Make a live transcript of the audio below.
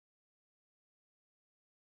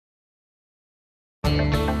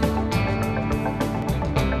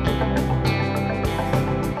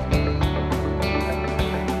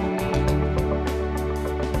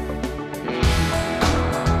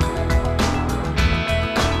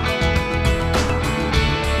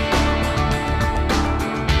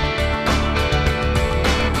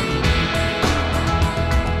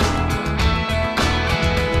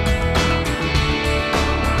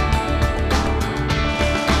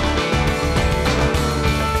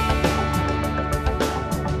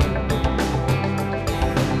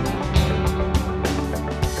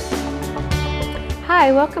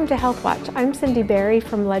Hi, welcome to Healthwatch. I'm Cindy Berry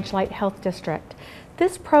from Ledgelight Health District.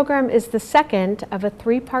 This program is the second of a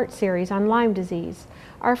three-part series on Lyme disease.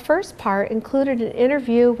 Our first part included an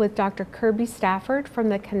interview with Dr. Kirby Stafford from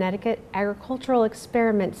the Connecticut Agricultural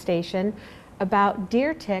Experiment Station about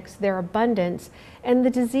deer ticks, their abundance, and the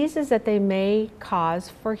diseases that they may cause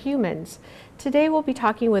for humans. Today we'll be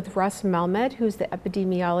talking with Russell Melmed, who's the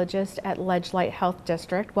epidemiologist at Ledgelight Health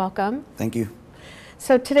District. Welcome. Thank you.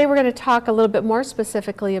 So today we're going to talk a little bit more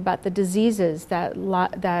specifically about the diseases that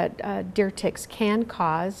deer ticks can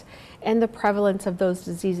cause and the prevalence of those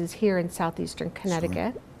diseases here in southeastern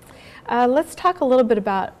Connecticut. Sure. Let's talk a little bit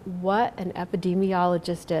about what an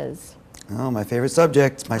epidemiologist is. Oh, my favorite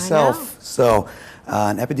subject, myself. So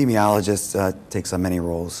an epidemiologist takes on many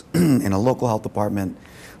roles. In a local health department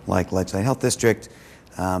like Ledgelight Health District,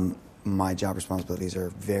 my job responsibilities are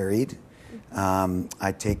varied.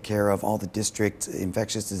 I take care of all the district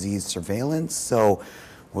infectious disease surveillance. So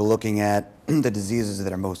we're looking at the diseases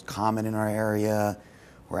that are most common in our area.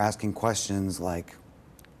 We're asking questions like,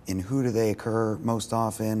 in who do they occur most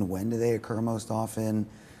often? When do they occur most often?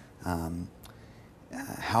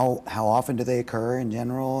 How often do they occur in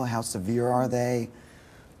general? How severe are they?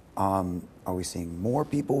 Are we seeing more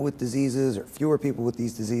people with diseases or fewer people with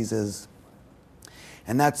these diseases?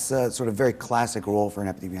 And that's sort of very classic role for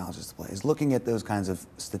an epidemiologist to play, is looking at those kinds of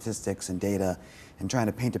statistics and data and trying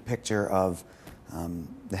to paint a picture of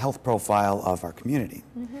the health profile of our community.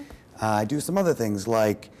 Mm-hmm. I do some other things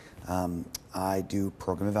like I do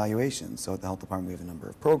program evaluations. So at the health department we have a number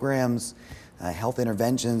of programs, health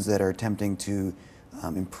interventions that are attempting to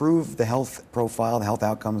improve the health profile, the health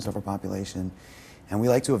outcomes of our population. And we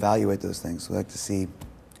like to evaluate those things. We like to see,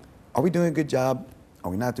 are we doing a good job? Are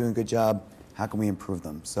we not doing a good job? How can we improve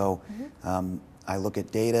them? So I look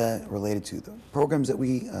at data related to the programs that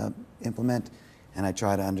we implement, and I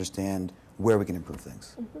try to understand where we can improve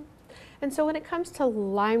things. Mm-hmm. And so when it comes to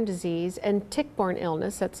Lyme disease and tick-borne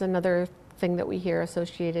illness, that's another thing that we hear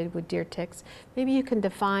associated with deer ticks. Maybe you can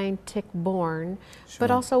define tick-borne, sure.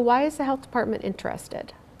 But also why is the health department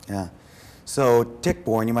interested? Yeah, so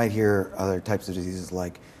tick-borne, you might hear other types of diseases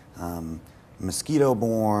like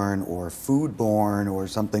mosquito-borne or food-borne or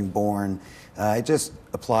something-borne. It just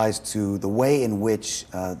applies to the way in which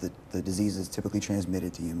the disease is typically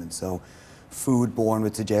transmitted to humans. So food-borne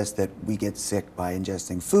would suggest that we get sick by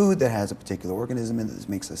ingesting food that has a particular organism in it that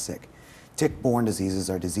makes us sick. Tick-borne diseases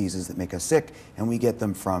are diseases that make us sick, and we get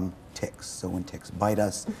them from ticks. So when ticks bite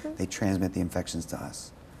us, mm-hmm. they transmit the infections to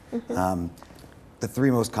us. Mm-hmm. The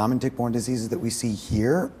three most common tick-borne diseases that we see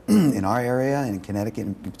here in our area, and in Connecticut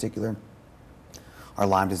in particular, are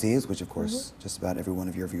Lyme disease, which of course mm-hmm. just about every one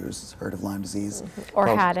of your viewers has heard of Lyme disease. Mm-hmm. Or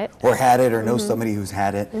had it. Or had it, or knows mm-hmm. somebody who's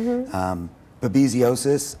had it. Mm-hmm.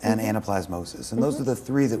 Babesiosis and mm-hmm. anaplasmosis. And mm-hmm. those are the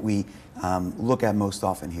three that we look at most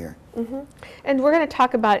often here. Mm-hmm. And we're going to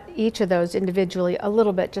talk about each of those individually a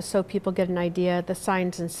little bit, just so people get an idea, the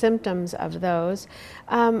signs and symptoms of those.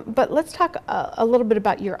 But let's talk a little bit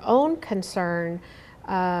about your own concern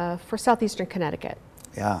for southeastern Connecticut.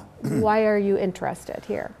 Yeah. Why are you interested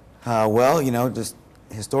here? Well, you know, just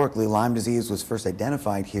historically, Lyme disease was first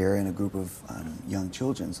identified here in a group of young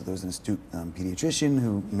children. So there was an astute pediatrician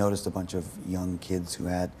who noticed a bunch of young kids who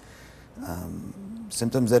had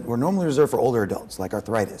symptoms that were normally reserved for older adults, like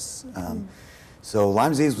arthritis. So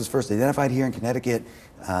Lyme disease was first identified here in Connecticut.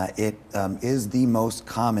 It is the most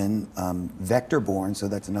common vector-borne, so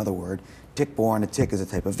that's another word. Tick-borne, a tick is a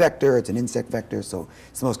type of vector, it's an insect vector, so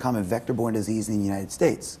it's the most common vector-borne disease in the United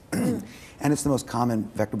States. And it's the most common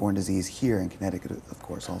vector-borne disease here in Connecticut, of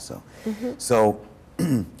course, also. Mm-hmm. So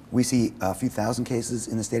we see a few thousand cases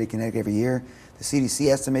in the state of Connecticut every year. The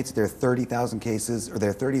CDC estimates that there are 30,000 cases, or there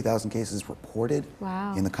are 30,000 cases reported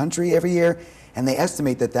wow. in the country every year, and they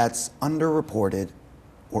estimate that that's underreported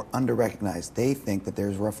or under-recognized. They think that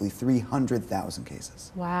there's roughly 300,000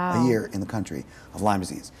 cases wow. a year in the country of Lyme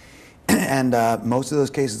disease. And most of those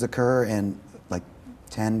cases occur in like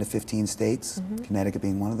 10 to 15 states, mm-hmm. Connecticut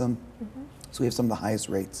being one of them. Mm-hmm. So we have some of the highest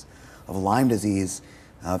rates of Lyme disease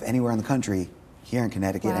of anywhere in the country here in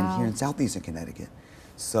Connecticut wow. and here in southeastern Connecticut.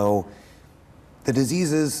 So the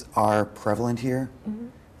diseases are prevalent here.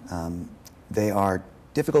 Mm-hmm. They are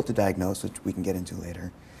difficult to diagnose, which we can get into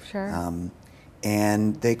later. Sure.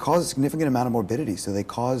 And they cause a significant amount of morbidity, so they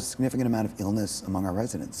cause a significant amount of illness among our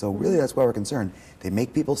residents. So really that's why we're concerned. They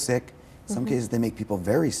make people sick. In some mm-hmm. cases they make people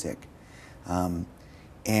very sick. And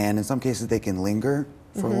in some cases they can linger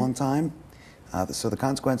for mm-hmm. a long time. So the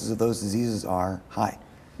consequences of those diseases are high.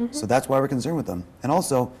 Mm-hmm. So that's why we're concerned with them. And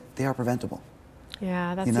also, they are preventable.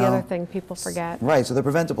 Yeah, that's the other thing people forget. Right, so they're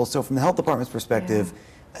preventable. So from the health department's perspective,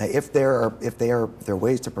 if there are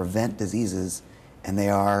ways to prevent diseases and they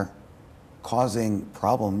are causing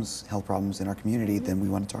problems, health problems in our community, then we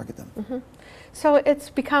want to target them. So it's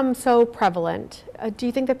become so prevalent. Do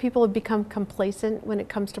you think that people have become complacent when it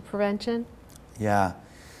comes to prevention? Yeah.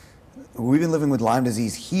 We've been living with Lyme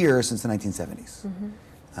disease here since the 1970s.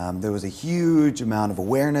 There was a huge amount of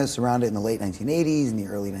awareness around it in the late 1980s and the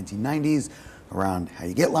early 1990s around how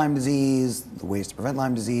you get Lyme disease, the ways to prevent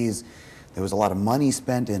Lyme disease. There was a lot of money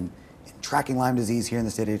spent in tracking Lyme disease here in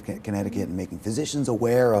the state of Connecticut and making physicians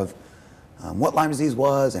aware of what Lyme disease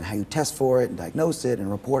was and how you test for it and diagnose it and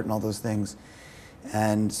report and all those things.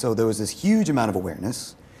 And so there was this huge amount of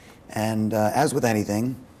awareness. And as with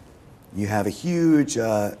anything, you have a huge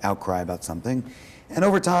outcry about something. And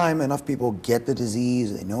over time, enough people get the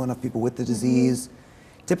disease, they know enough people with the disease.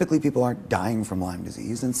 Typically, people aren't dying from Lyme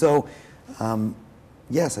disease. And so,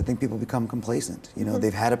 yes, I think people become complacent. You know,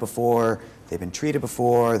 they've had it before, they've been treated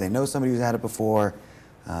before, they know somebody who's had it before.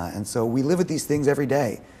 And so we live with these things every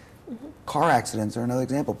day. Car accidents are another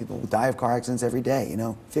example. People die of car accidents every day. You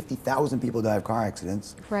know, 50,000 people die of car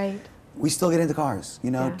accidents. Right. We still get into cars.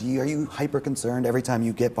 You know, Yeah. are you hyper concerned every time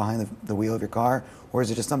you get behind the wheel of your car, or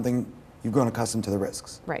is it just something you've grown accustomed to the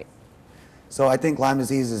risks? Right. So I think Lyme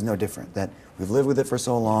disease is no different. That we've lived with it for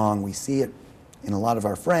so long, we see it in a lot of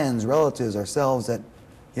our friends, relatives, ourselves. That,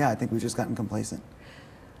 yeah, I think we've just gotten complacent.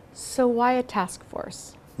 So why a task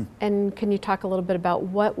force? And can you talk a little bit about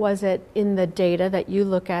what was it in the data that you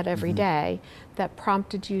look at every day that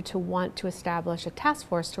prompted you to want to establish a task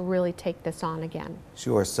force to really take this on again?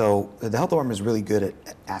 Sure. So the health department is really good at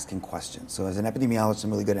asking questions. So as an epidemiologist, I'm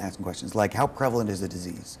really good at asking questions like, how prevalent is the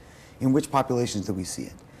disease? In which populations do we see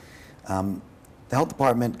it? The health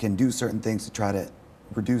department can do certain things to try to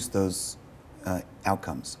reduce those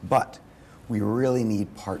outcomes, but we really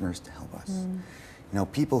need partners to help us. You know,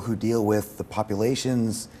 people who deal with the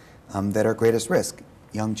populations that are at greatest risk,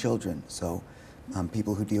 young children. So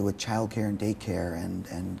people who deal with childcare and daycare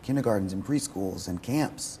and kindergartens and preschools and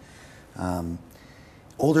camps.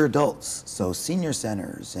 Older adults, so senior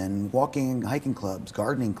centers and walking and hiking clubs,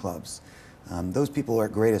 gardening clubs. Those people are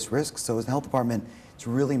at greatest risk. So as the health department, it's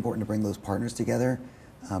really important to bring those partners together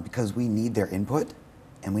because we need their input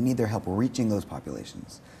and we need their help reaching those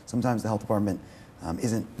populations. Sometimes the health department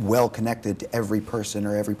isn't well connected to every person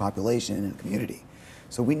or every population in a community.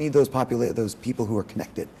 So we need those people who are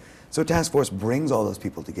connected. So task force brings all those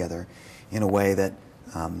people together in a way that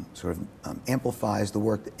sort of amplifies the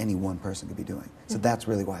work that any one person could be doing. So that's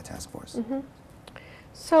really why a task force.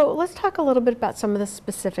 So let's talk a little bit about some of the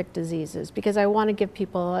specific diseases, because I want to give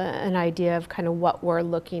people an idea of kind of what we're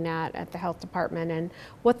looking at the health department and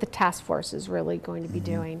what the task force is really going to be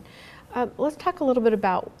doing. Let's talk a little bit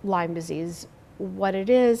about Lyme disease, what it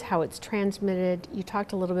is, how it's transmitted. You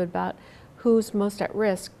talked a little bit about who's most at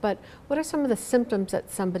risk, but what are some of the symptoms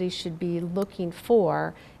that somebody should be looking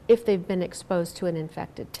for if they've been exposed to an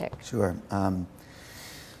infected tick? Sure.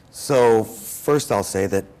 So first I'll say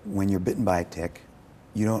that when you're bitten by a tick,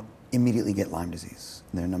 you don't immediately get Lyme disease.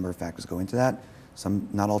 There are a number of factors go into that.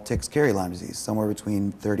 Not all ticks carry Lyme disease. Somewhere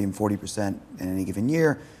between 30 and 40% in any given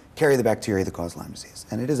year carry the bacteria that cause Lyme disease.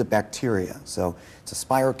 And it is a bacteria. So it's a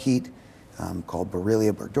spirochete called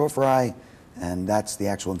Borrelia burgdorferi, and that's the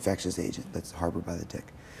actual infectious agent that's harbored by the tick.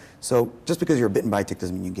 So just because you're bitten by a tick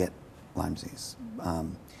doesn't mean you get Lyme disease.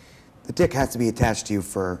 The tick has to be attached to you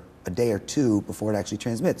for a day or two before it actually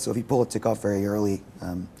transmits. So if you pull a tick off very early,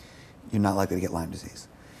 you're not likely to get Lyme disease.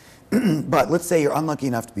 But let's say you're unlucky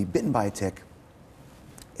enough to be bitten by a tick.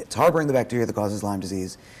 It's harboring the bacteria that causes Lyme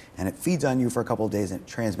disease, and it feeds on you for a couple of days and it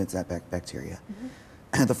transmits that bacteria.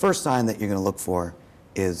 The first sign that you're going to look for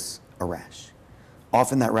is a rash.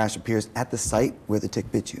 Often that rash appears at the site where the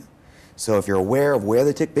tick bit you. So if you're aware of where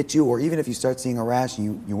the tick bit you, or even if you start seeing a rash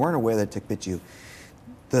and you weren't aware that the tick bit you,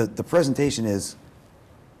 the presentation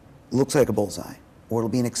looks like a bullseye, or it'll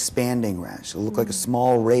be an expanding rash. It'll look like a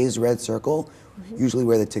small raised red circle, usually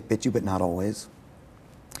where the tick bit you, but not always.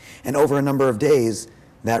 And over a number of days,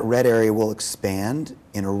 that red area will expand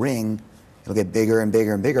in a ring. It'll get bigger and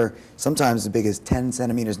bigger and bigger, sometimes as big as 10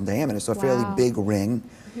 centimeters in diameter, so a fairly big ring.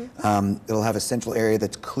 It'll have a central area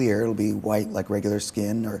that's clear. It'll be white like regular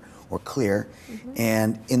skin or clear.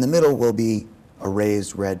 And in the middle will be a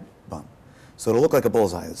raised red bump. So it'll look like a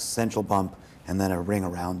bullseye, a central bump, and then a ring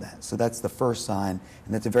around that. So that's the first sign,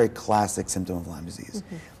 and that's a very classic symptom of Lyme disease.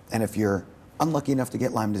 And if you're unlucky enough to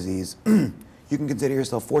get Lyme disease, you can consider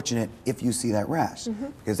yourself fortunate if you see that rash,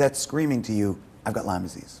 because that's screaming to you, I've got Lyme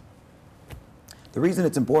disease. The reason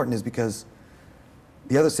it's important is because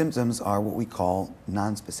the other symptoms are what we call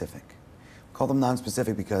nonspecific. We call them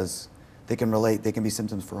nonspecific because they can be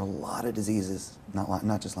symptoms for a lot of diseases,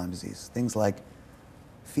 not just Lyme disease. Things like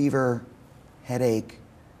fever, headache,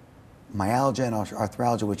 myalgia and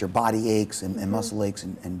arthralgia, which are body aches and muscle aches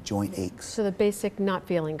and joint aches. So the basic not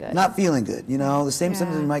feeling good. Not feeling good, you know, the same Yeah.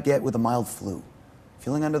 symptoms you might get with a mild flu.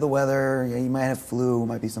 Feeling under the weather, you might have flu,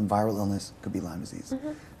 might be some viral illness, could be Lyme disease.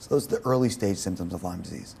 So those are the early stage symptoms of Lyme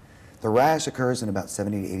disease. The rash occurs in about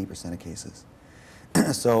 70 to 80% of cases.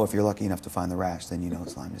 So if you're lucky enough to find the rash, then you know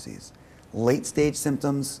it's Lyme disease. Late stage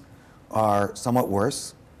symptoms are somewhat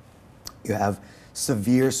worse. You have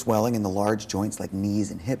severe swelling in the large joints like knees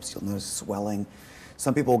and hips. You'll notice swelling.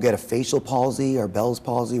 Some people will get a facial palsy or Bell's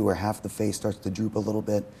palsy where half the face starts to droop a little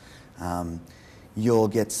bit. You'll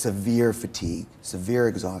get severe fatigue, severe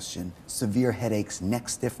exhaustion, severe headaches, neck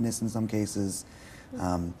stiffness in some cases.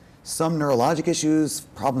 Some neurologic issues,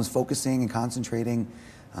 problems focusing and concentrating.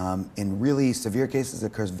 In really severe cases, it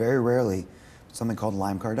occurs very rarely, something called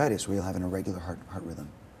Lyme carditis, where you'll have an irregular heart rhythm.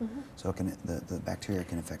 So it can, the bacteria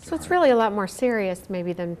can affect your So heart. it's really a lot more serious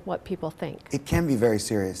maybe than what people think. It can be very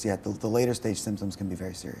serious, yeah. The later stage symptoms can be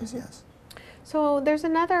very serious, yes. So there's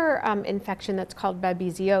another infection that's called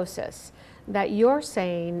babesiosis that you're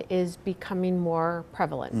saying is becoming more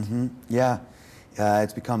prevalent. Yeah,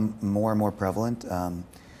 it's become more and more prevalent.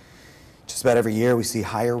 Just about every year we see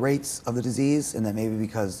higher rates of the disease, and that may be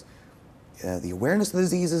because the awareness of the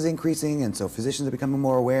disease is increasing, and so physicians are becoming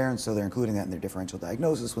more aware, and so they're including that in their differential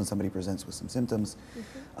diagnosis when somebody presents with some symptoms.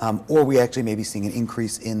 Or we actually may be seeing an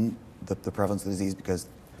increase in the prevalence of the disease because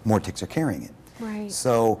more ticks are carrying it. Right.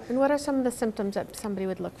 So, And what are some of the symptoms that somebody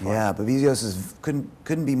would look for? yeah, babesiosis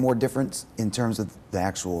couldn't be more different in terms of the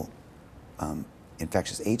actual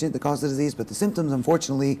infectious agent that causes the disease, but the symptoms,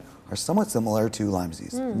 unfortunately, are somewhat similar to Lyme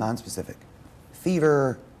disease, non-specific.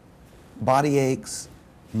 Fever, body aches,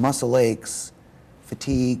 muscle aches,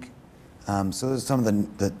 fatigue. So those are some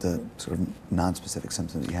of the sort of non-specific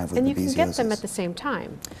symptoms you have with And babesiosis. you can get them at the same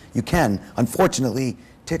time. You can. Unfortunately,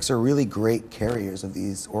 ticks are really great carriers of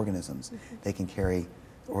these organisms. They can carry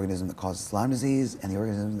the organism that causes Lyme disease and the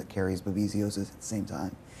organism that carries babesiosis at the same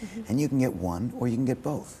time. And you can get one or you can get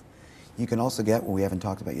both. You can also get what we haven't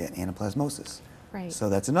talked about yet, anaplasmosis. Right. So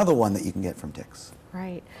that's another one that you can get from ticks.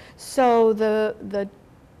 Right. So the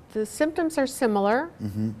symptoms are similar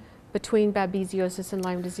between babesiosis and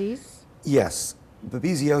Lyme disease? Yes.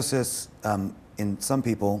 Babesiosis, in some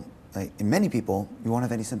people, in many people, you won't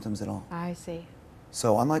have any symptoms at all. I see.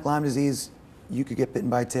 So unlike Lyme disease, you could get bitten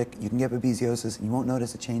by a tick, you can get babesiosis, and you won't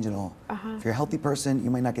notice a change at all. If you're a healthy person, you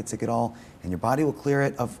might not get sick at all, and your body will clear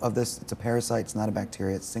it of this. It's a parasite, it's not a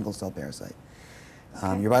bacteria, it's a single-cell parasite.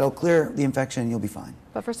 Your body will clear the infection, and you'll be fine.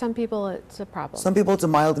 But for some people, it's a problem. Some people, it's a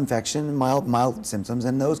mild infection, mild symptoms,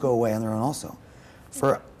 and those go away on their own also.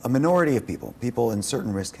 For a minority of people in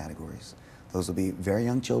certain risk categories, those will be very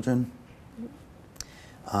young children,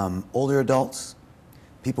 older adults,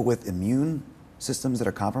 people with immune systems that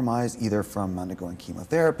are compromised either from undergoing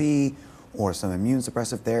chemotherapy or some immune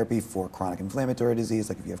suppressive therapy for chronic inflammatory disease,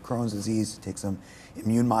 like if you have Crohn's disease, take some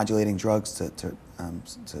immune modulating drugs to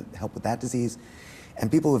help with that disease, and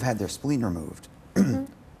people who've had their spleen removed.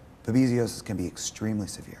 Babesiosis can be extremely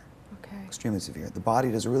severe. Okay. Extremely severe. The body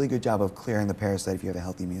does a really good job of clearing the parasite if you have a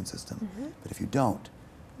healthy immune system. But if you don't,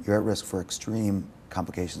 you're at risk for extreme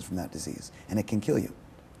complications from that disease, and it can kill you.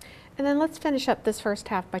 And then let's finish up this first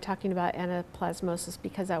half by talking about anaplasmosis,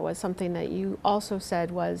 because that was something that you also said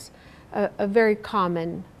was a very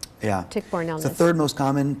common tick-borne illness. It's the third most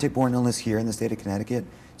common tick-borne illness here in the state of Connecticut.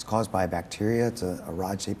 It's caused by a bacteria. It's a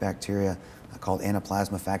rod-shaped bacteria called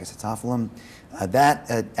Anaplasma phagocytophilum. That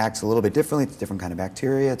acts a little bit differently. It's a different kind of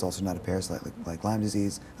bacteria. It's also not a parasite like Lyme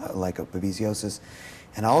disease, like a babesiosis.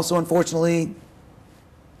 And also, unfortunately,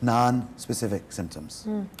 non-specific symptoms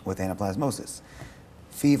with anaplasmosis.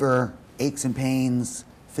 Fever, aches and pains,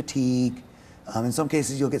 fatigue. In some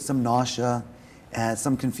cases, you'll get some nausea,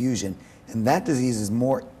 some confusion. And that disease is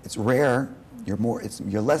it's rare.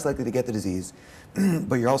 You're less likely to get the disease,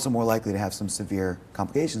 but you're also more likely to have some severe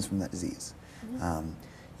complications from that disease.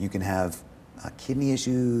 You can have kidney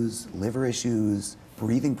issues, liver issues,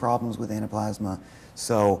 breathing problems with anaplasma.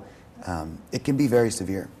 So it can be very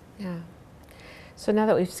severe. Yeah. So now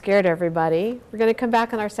that we've scared everybody, we're going to come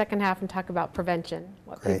back in our second half and talk about prevention,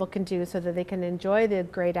 what people can do so that they can enjoy the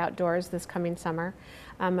great outdoors this coming summer.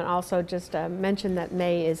 And also just mention that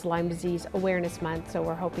May is Lyme Disease Awareness Month, so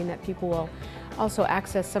we're hoping that people will also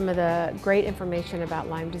access some of the great information about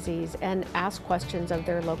Lyme disease and ask questions of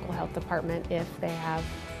their local health department if they have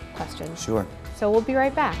questions. Sure. So we'll be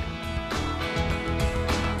right back.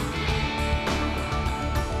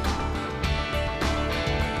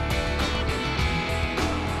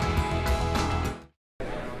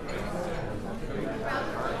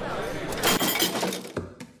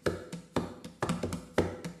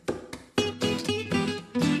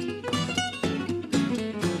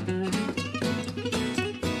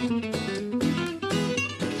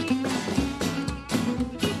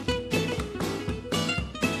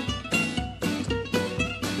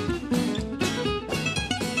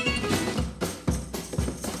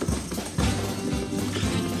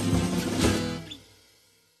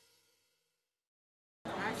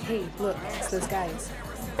 Hey, look, it's those guys.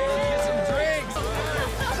 Get some drinks!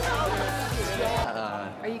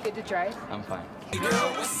 Are you good to drive? I'm fine.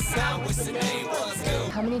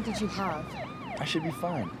 How many did you have? I should be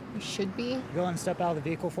fine. You should be. Go and step out of the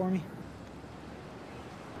vehicle for me.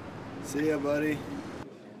 See ya, buddy.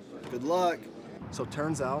 Good luck. So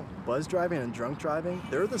turns out, buzz driving and drunk driving,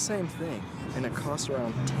 they're the same thing, and it costs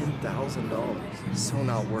around $10,000. So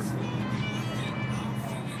not worth it.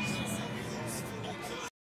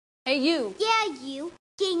 Hey, you. Yeah, you.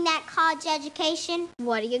 Getting that college education,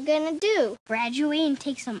 what are you gonna do? Graduate and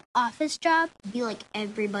take some office job? Be like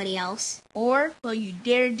everybody else? Or will you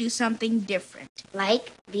dare do something different?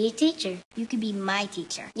 Like, be a teacher. You could be my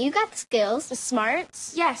teacher. You got the skills. The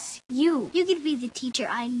smarts? Yes, you. You could be the teacher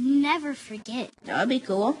I never forget. That'd be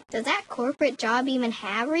cool. Does that corporate job even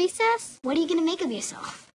have recess? What are you gonna make of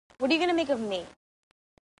yourself? What are you gonna make of me?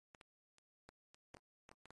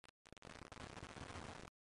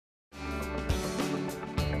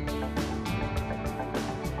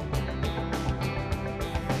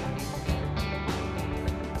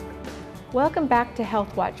 Welcome back to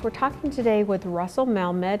Healthwatch. We're talking today with Russell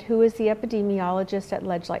Melmed, who is the epidemiologist at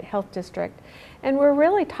Ledgelight Health District. And we're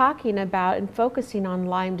really talking about and focusing on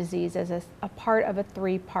Lyme disease as a part of a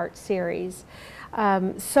three-part series.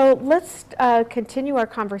 So let's continue our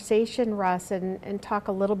conversation, Russ, and talk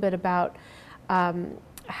a little bit about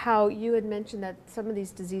how you had mentioned that some of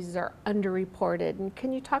these diseases are underreported. And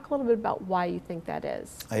can you talk a little bit about why you think that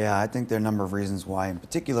is? Yeah, I think there are a number of reasons why, in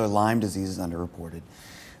particular, Lyme disease is underreported.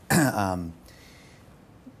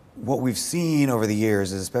 What we've seen over the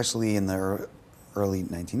years, is especially in the early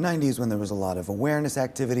 1990s, when there was a lot of awareness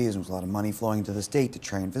activities, there was a lot of money flowing into the state to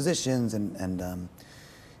train physicians, and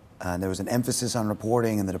there was an emphasis on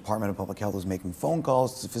reporting, and the Department of Public Health was making phone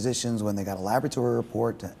calls to physicians when they got a laboratory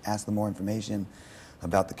report to ask them more information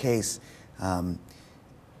about the case.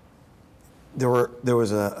 There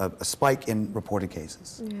was a spike in reported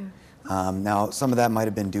cases. Yeah. Now, some of that might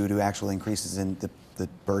have been due to actual increases in the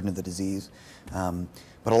burden of the disease,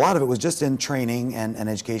 but a lot of it was just in training and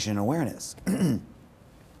education and awareness.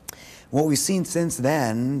 What we've seen since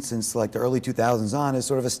then, since like the early 2000s on, is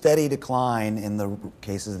sort of a steady decline in the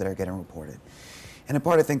cases that are getting reported. And in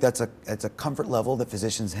part, I think that's a comfort level that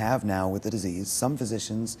physicians have now with the disease. Some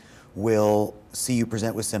physicians will see you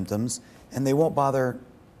present with symptoms, and they won't bother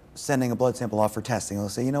sending a blood sample off for testing. They'll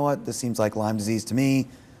say, you know what, this seems like Lyme disease to me.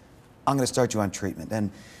 I'm going to start you on treatment. And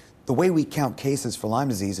the way we count cases for Lyme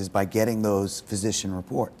disease is by getting those physician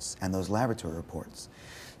reports and those laboratory reports.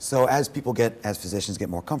 So as physicians get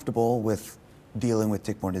more comfortable with dealing with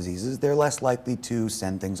tick-borne diseases, they're less likely to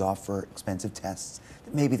send things off for expensive tests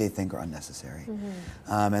that maybe they think are unnecessary.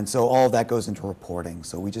 Mm-hmm. And so all of that goes into reporting.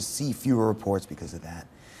 So we just see fewer reports because of that.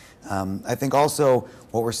 I think also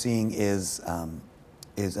what we're seeing is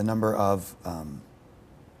a number of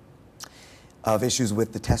issues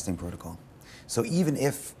with the testing protocol. So even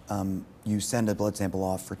if you send a blood sample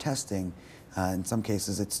off for testing, in some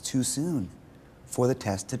cases it's too soon for the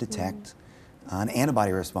test to detect an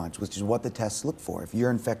antibody response, which is what the tests look for. If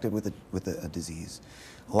you're infected with a disease,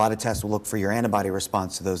 a lot of tests will look for your antibody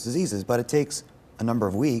response to those diseases, but it takes a number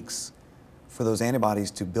of weeks for those antibodies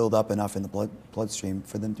to build up enough in the bloodstream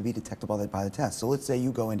for them to be detectable by the test. So let's say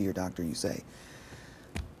you go into your doctor and you say,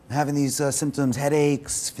 I'm having these symptoms,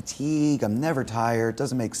 headaches, fatigue, I'm never tired,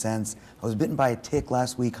 doesn't make sense. I was bitten by a tick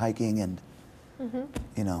last week hiking, and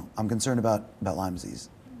you know, I'm concerned about Lyme disease.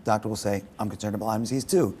 Doctor will say, I'm concerned about Lyme disease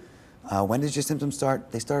too. When did your symptoms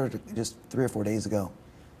start? They started just 3 or 4 days ago.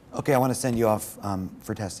 Okay, I want to send you off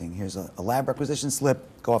for testing. Here's a lab requisition slip,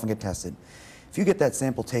 go off and get tested. If you get that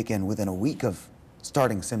sample taken within a week of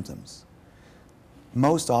starting symptoms,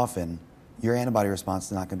 most often your antibody response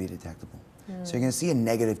is not going to be detectable. So you're going to see a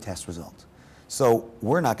negative test result. So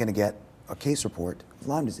we're not going to get a case report of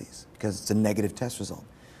Lyme disease because it's a negative test result.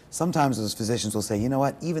 Sometimes those physicians will say, you know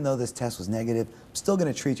what, even though this test was negative, I'm still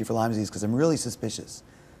going to treat you for Lyme disease because I'm really suspicious.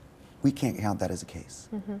 We can't count that as a case.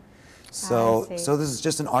 So this is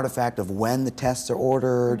just an artifact of when the tests are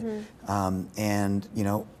ordered, and you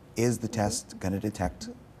know, is the test going to detect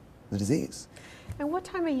the disease? And what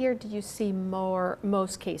time of year do you see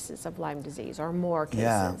most cases of Lyme disease, or more cases?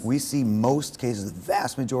 Yeah, we see most cases, the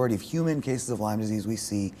vast majority of human cases of Lyme disease we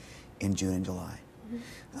see in June and July.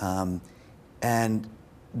 And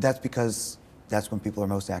that's because that's when people are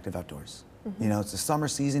most active outdoors. You know, it's the summer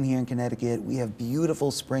season here in Connecticut. We have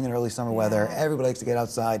beautiful spring and early summer weather. Everybody likes to get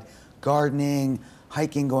outside, gardening,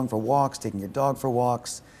 hiking, going for walks, taking your dog for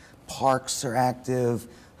walks. Parks are active.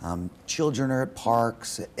 Children are at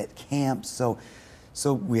parks, at camps. So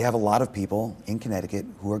So we have a lot of people in Connecticut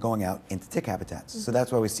who are going out into tick habitats. So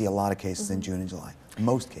that's why we see a lot of cases in June and July,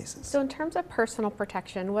 most cases. So in terms of personal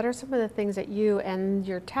protection, what are some of the things that you and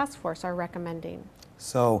your task force are recommending?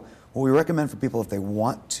 So what we recommend for people if they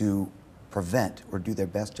want to prevent or do their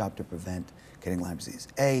best job to prevent getting Lyme disease,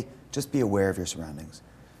 A, just be aware of your surroundings.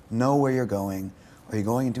 Know where you're going. Are you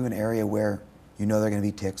going into an area where you know there are going to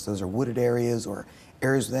be ticks? Those are wooded areas or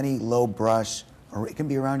areas with any low brush, or it can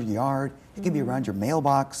be around your yard, it can be around your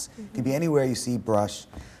mailbox, it can be anywhere you see brush.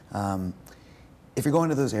 If you're going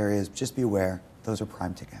to those areas, just be aware, those are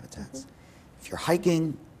prime tick habitats. If you're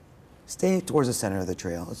hiking, stay towards the center of the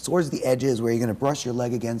trail. It's towards the edges where you're going to brush your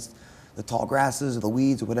leg against the tall grasses or the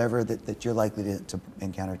weeds or whatever that you're likely to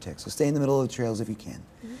encounter ticks. So stay in the middle of the trails if you can.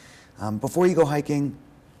 Before you go hiking,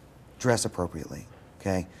 dress appropriately,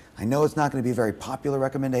 okay? I know it's not going to be a very popular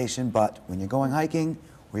recommendation, but when you're going hiking,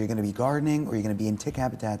 or you're going to be gardening, or you're going to be in tick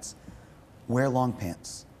habitats, wear long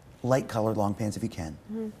pants, light colored long pants if you can.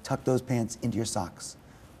 Tuck those pants into your socks.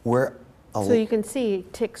 Wear so you can see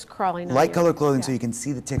ticks crawling on you. light colored clothing so you can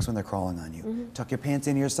see the ticks when they're crawling on you. Tuck your pants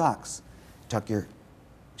into your socks. Tuck your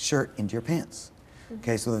shirt into your pants.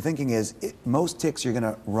 Okay, so the thinking is, most ticks you're going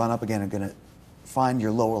to run up again are going to find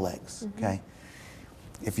your lower legs, okay?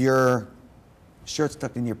 If your shirt's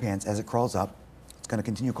tucked into your pants, as it crawls up, it's going to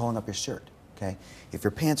continue crawling up your shirt, okay? If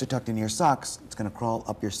your pants are tucked into your socks, it's going to crawl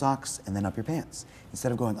up your socks and then up your pants.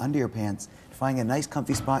 Instead of going under your pants, finding a nice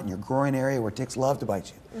comfy spot in your groin area where ticks love to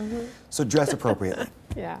bite you. So dress appropriately.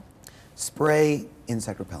 Yeah. Spray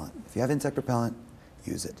insect repellent. If you have insect repellent,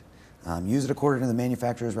 use it. Use it according to the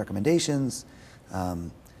manufacturer's recommendations.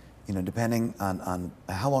 You know, depending on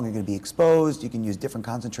how long you're going to be exposed, you can use different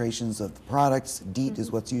concentrations of the products. DEET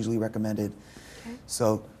is what's usually recommended.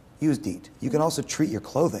 So use DEET. You can also treat your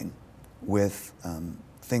clothing with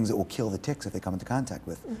things that will kill the ticks if they come into contact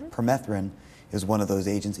with. Permethrin is one of those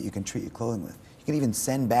agents that you can treat your clothing with. You can even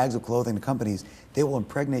send bags of clothing to companies. They will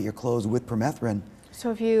impregnate your clothes with permethrin. So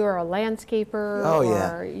if you are a landscaper,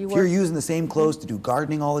 or if you're using the same clothes to do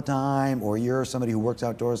gardening all the time, or you're somebody who works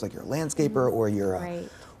outdoors, like you're a landscaper, or you're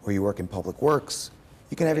or you work in public works,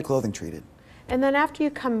 you can have your clothing treated. And then after you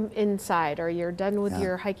come inside, or you're done with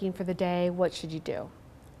your hiking for the day, what should you do?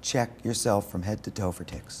 Check yourself from head to toe for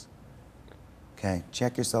ticks. Okay,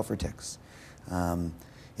 check yourself for ticks.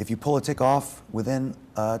 If you pull a tick off within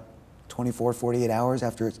 24, 48 hours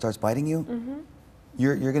after it starts biting you,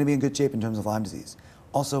 you're going to be in good shape in terms of Lyme disease.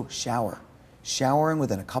 Also, shower. Showering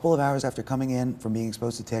within a couple of hours after coming in from being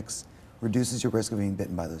exposed to ticks reduces your risk of being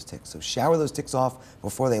bitten by those ticks. So shower those ticks off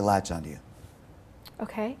before they latch onto you.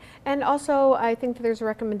 Okay. And also, I think that there's a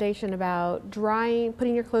recommendation about drying,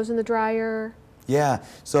 putting your clothes in the dryer. Yeah,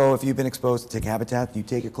 so if you've been exposed to tick habitat, you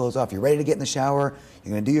take your clothes off. You're ready to get in the shower,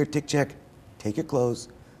 you're going to do your tick check, take your clothes,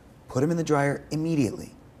 put them in the dryer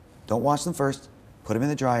immediately. Don't wash them first, put them in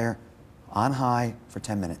the dryer on high for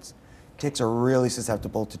 10 minutes. Ticks are really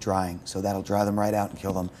susceptible to drying, so that'll dry them right out and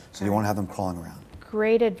kill them, so you won't have them crawling around.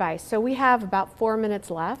 Great advice. So we have about 4 minutes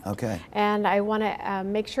left. Okay. And I want to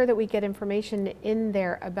make sure that we get information in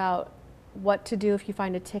there about what to do if you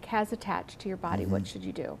find a tick has attached to your body. What should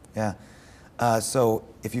you do? Yeah. So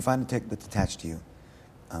if you find a tick that's attached to you,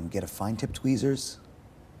 get a fine-tipped tweezers.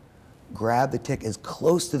 Grab the tick as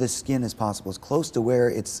close to the skin as possible, as close to where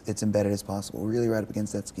it's embedded as possible, really right up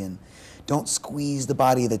against that skin. Don't squeeze the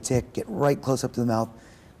body of the tick. Get right close up to the mouth.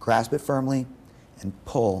 Grasp it firmly and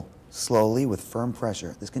pull slowly with firm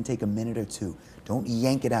pressure. This can take a minute or two. Don't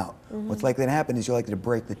yank it out. What's likely to happen is you're likely to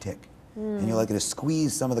break the tick. And you're likely to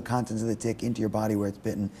squeeze some of the contents of the tick into your body where it's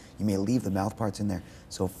bitten. You may leave the mouth parts in there.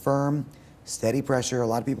 So firm, steady pressure. A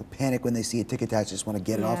lot of people panic when they see a tick attached, just want to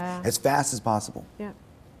get it off as fast as possible. Yeah.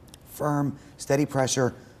 Firm, steady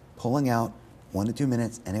pressure, pulling out 1 to 2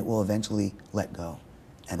 minutes, and it will eventually let go.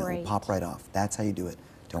 And it will pop right off. That's how you do it.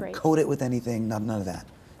 Don't coat it with anything, none of that.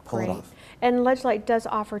 Pull it off. And Ledgelight does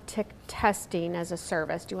offer tick testing as a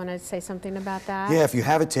service. Do you want to say something about that? Yeah, if you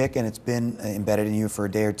have a tick and it's been embedded in you for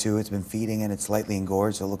a day or two, it's been feeding and it's slightly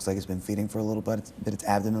engorged, so it looks like it's been feeding for a little bit, but its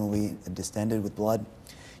abdomen will be distended with blood.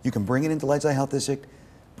 You can bring it into Ledgelight Health District,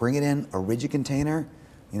 bring it in a rigid container.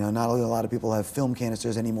 You know, not only a lot of people have film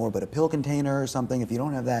canisters anymore, but a pill container or something. If you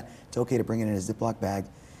don't have that, it's okay to bring it in a Ziploc bag.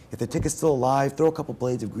 If the tick is still alive, throw a couple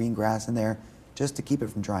blades of green grass in there just to keep it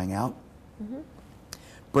from drying out.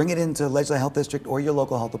 Bring it into Ledgelight Health District or your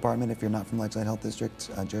local health department if you're not from Ledgelight Health District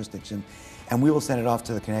jurisdiction, and we will send it off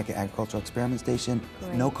to the Connecticut Agricultural Experiment Station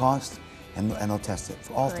at no cost, and they'll test it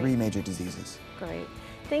for all 3 major diseases. Great.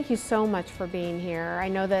 Thank you so much for being here. I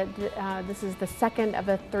know that this is the second of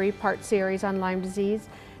a 3-part series on Lyme disease.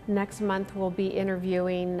 Next month we'll be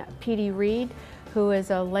interviewing P.D. Reed who is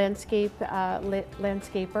a landscaper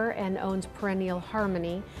and owns Perennial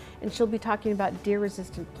Harmony. And she'll be talking about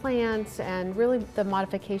deer-resistant plants and really the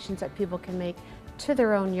modifications that people can make to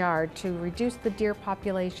their own yard to reduce the deer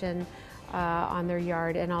population on their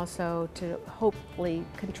yard and also to hopefully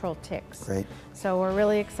control ticks. Great. So we're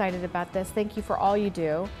really excited about this. Thank you for all you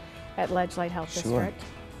do at Ledgelight Health Sure. District.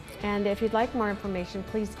 And if you'd like more information,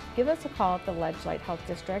 please give us a call at the Ledgelight Health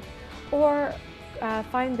District or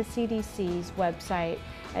find the CDC's website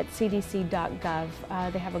at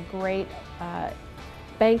cdc.gov. They have a great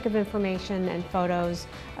bank of information and photos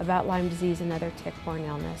about Lyme disease and other tick-borne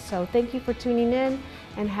illness. So thank you for tuning in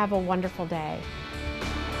and have a wonderful day.